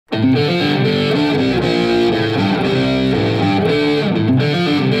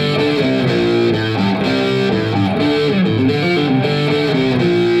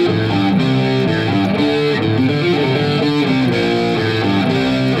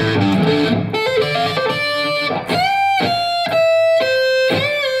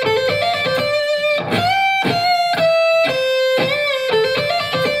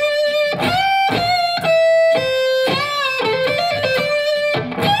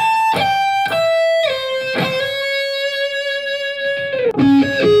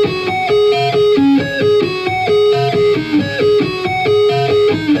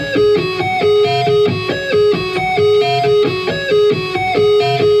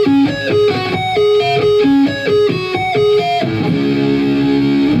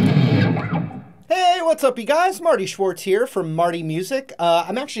What's up, you guys? Marty Schwartz here from Marty Music.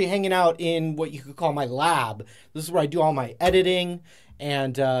 I'm actually hanging out in what you could call my lab. This is where I do all my editing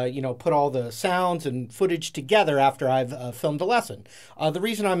and, put all the sounds and footage together after I've filmed a lesson. The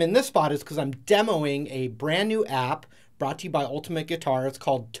reason I'm in this spot is because I'm demoing a brand new app brought to you by Ultimate Guitar. It's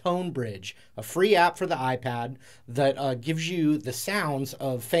called Tonebridge, a free app for the iPad that gives you the sounds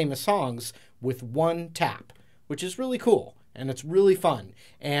of famous songs with one tap, which is really cool. And it's really fun.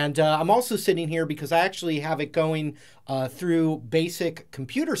 And I'm also sitting here because I actually have it going through basic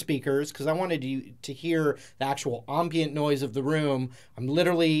computer speakers because I wanted to hear the actual ambient noise of the room. I'm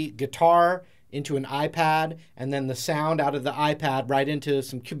literally guitar into an iPad and then the sound out of the iPad right into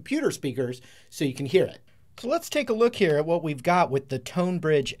some computer speakers so you can hear it. So let's take a look here at what we've got with the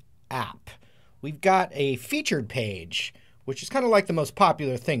Tonebridge app. We've got a featured page, which is kind of like the most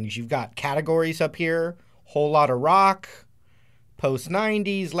popular things. You've got categories up here, whole lot of rock,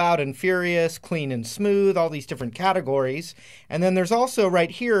 post-90s, loud and furious, clean and smooth, all these different categories. And then there's also right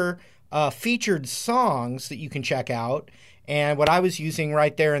here featured songs that you can check out. And what I was using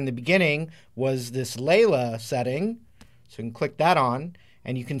right there in the beginning was this Layla setting. So you can click that on,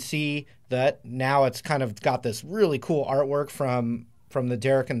 and you can see that now it's kind of got this really cool artwork from the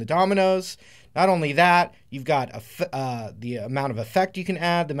Derek and the Dominoes. Not only that, you've got the amount of effect you can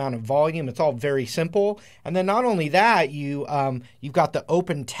add, the amount of volume. It's all very simple. And then not only that, you've got the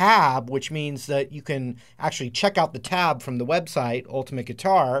open tab, which means that you can actually check out the tab from the website, Ultimate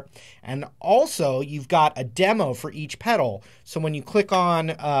Guitar. And also, you've got a demo for each pedal. So when you click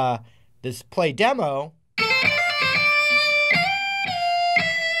on this play demo,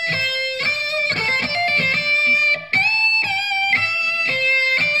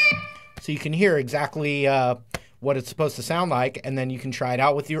 so you can hear exactly what it's supposed to sound like, and then you can try it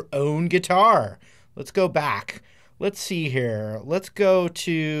out with your own guitar. Let's go back. Let's see here. Let's go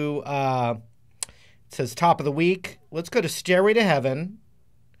to, it says top of the week. Let's go to Stairway to Heaven.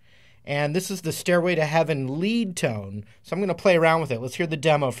 And this is the Stairway to Heaven lead tone. So I'm going to play around with it. Let's hear the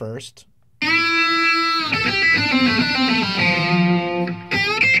demo first.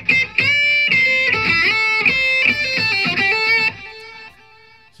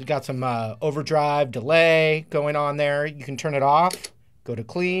 You've got some overdrive, delay going on there. You can turn it off, go to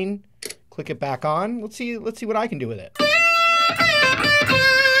clean, click it back on. Let's see what I can do with it.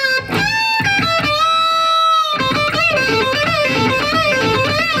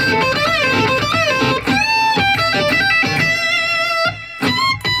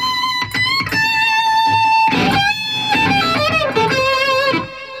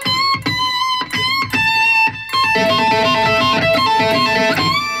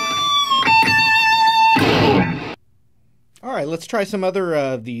 All right, let's try some other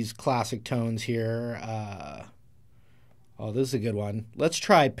of these classic tones here. Oh, this is a good one. Let's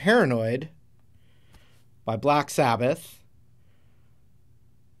try Paranoid by Black Sabbath.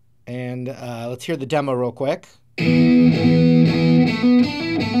 And let's hear the demo real quick.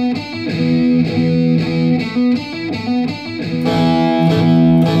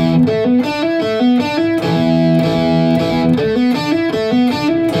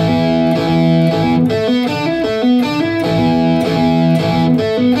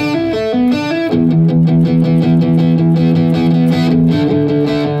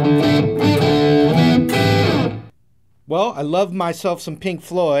 Well, I love myself some Pink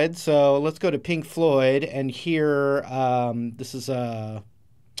Floyd, so let's go to Pink Floyd and hear, this is a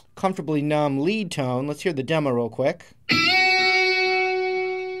Comfortably Numb lead tone. Let's hear the demo real quick.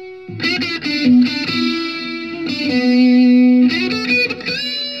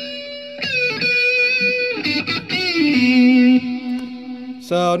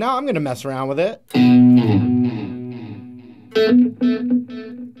 So now I'm going to mess around with it.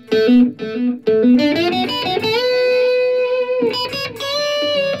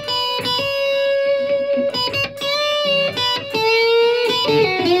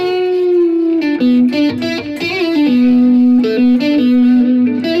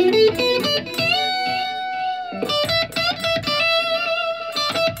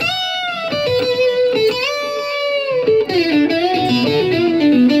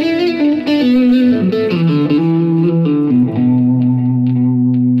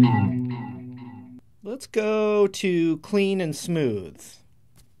 Let's go to clean and smooth.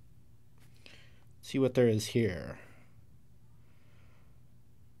 See what there is here.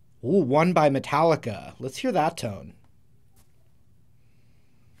 Ooh, One by Metallica. Let's hear that tone.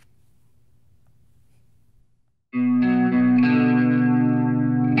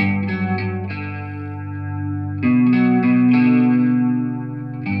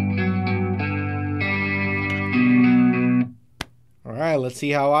 All right, let's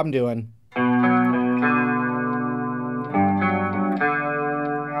see how I'm doing.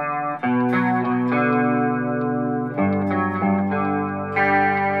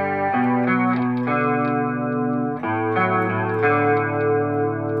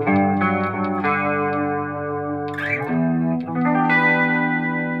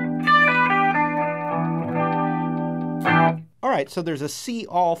 so there's a see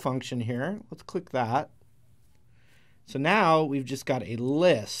all function here. Let's click that. So now we've just got a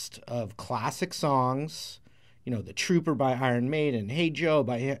list of classic songs. You know, The Trooper by Iron Maiden, Hey Joe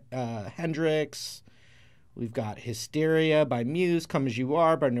by Hendrix. We've got Hysteria by Muse, Come As You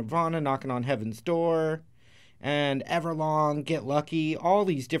Are by Nirvana, Knocking on Heaven's Door, and Everlong, Get Lucky, all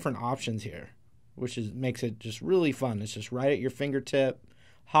these different options here, which makes it just really fun. It's just right at your fingertip.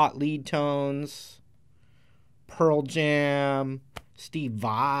 Hot lead tones, Pearl Jam, Steve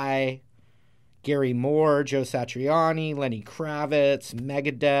Vai, Gary Moore, Joe Satriani, Lenny Kravitz,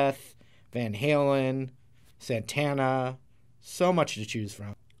 Megadeth, Van Halen, Santana. So much to choose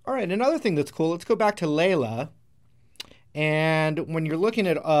from. All right, another thing that's cool, let's go back to Layla. And when you're looking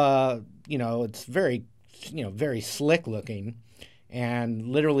at, it's very, very slick looking. And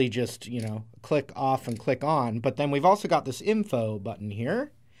literally just, click off and click on. But then we've also got this info button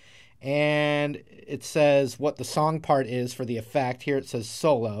here. And it says what the song part is for the effect. Here it says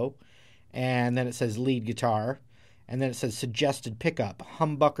solo. And then it says lead guitar. And then it says suggested pickup,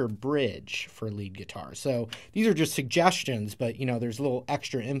 humbucker bridge for lead guitar. So these are just suggestions, but there's a little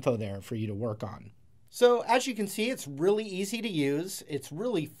extra info there for you to work on. So as you can see, it's really easy to use. It's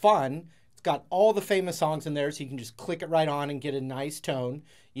really fun. It's got all the famous songs in there, so you can just click it right on and get a nice tone,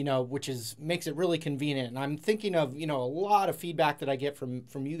 which makes it really convenient. And I'm thinking of, a lot of feedback that I get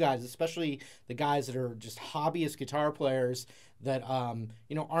from you guys, especially the guys that are just hobbyist guitar players that,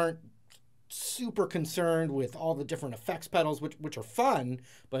 aren't super concerned with all the different effects pedals, which are fun,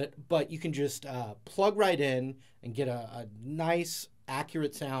 but you can just plug right in and get a nice,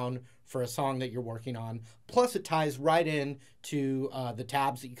 accurate sound for a song that you're working on. Plus, it ties right in to the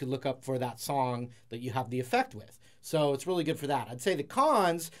tabs that you could look up for that song that you have the effect with. So it's really good for that. I'd say the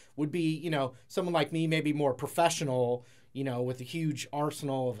cons would be, someone like me, maybe more professional, with a huge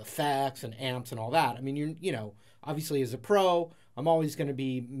arsenal of effects and amps and all that. I mean, obviously as a pro, I'm always going to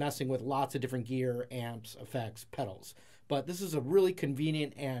be messing with lots of different gear, amps, effects, pedals. But this is a really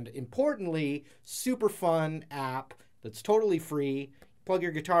convenient and, importantly, super fun app that's totally free. Plug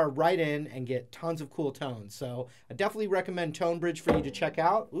your guitar right in and get tons of cool tones. So I definitely recommend Tonebridge for you to check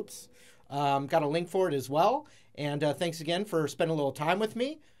out. Oops. Got a link for it as well. And thanks again for spending a little time with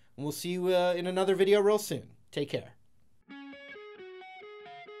me. And we'll see you in another video real soon. Take care.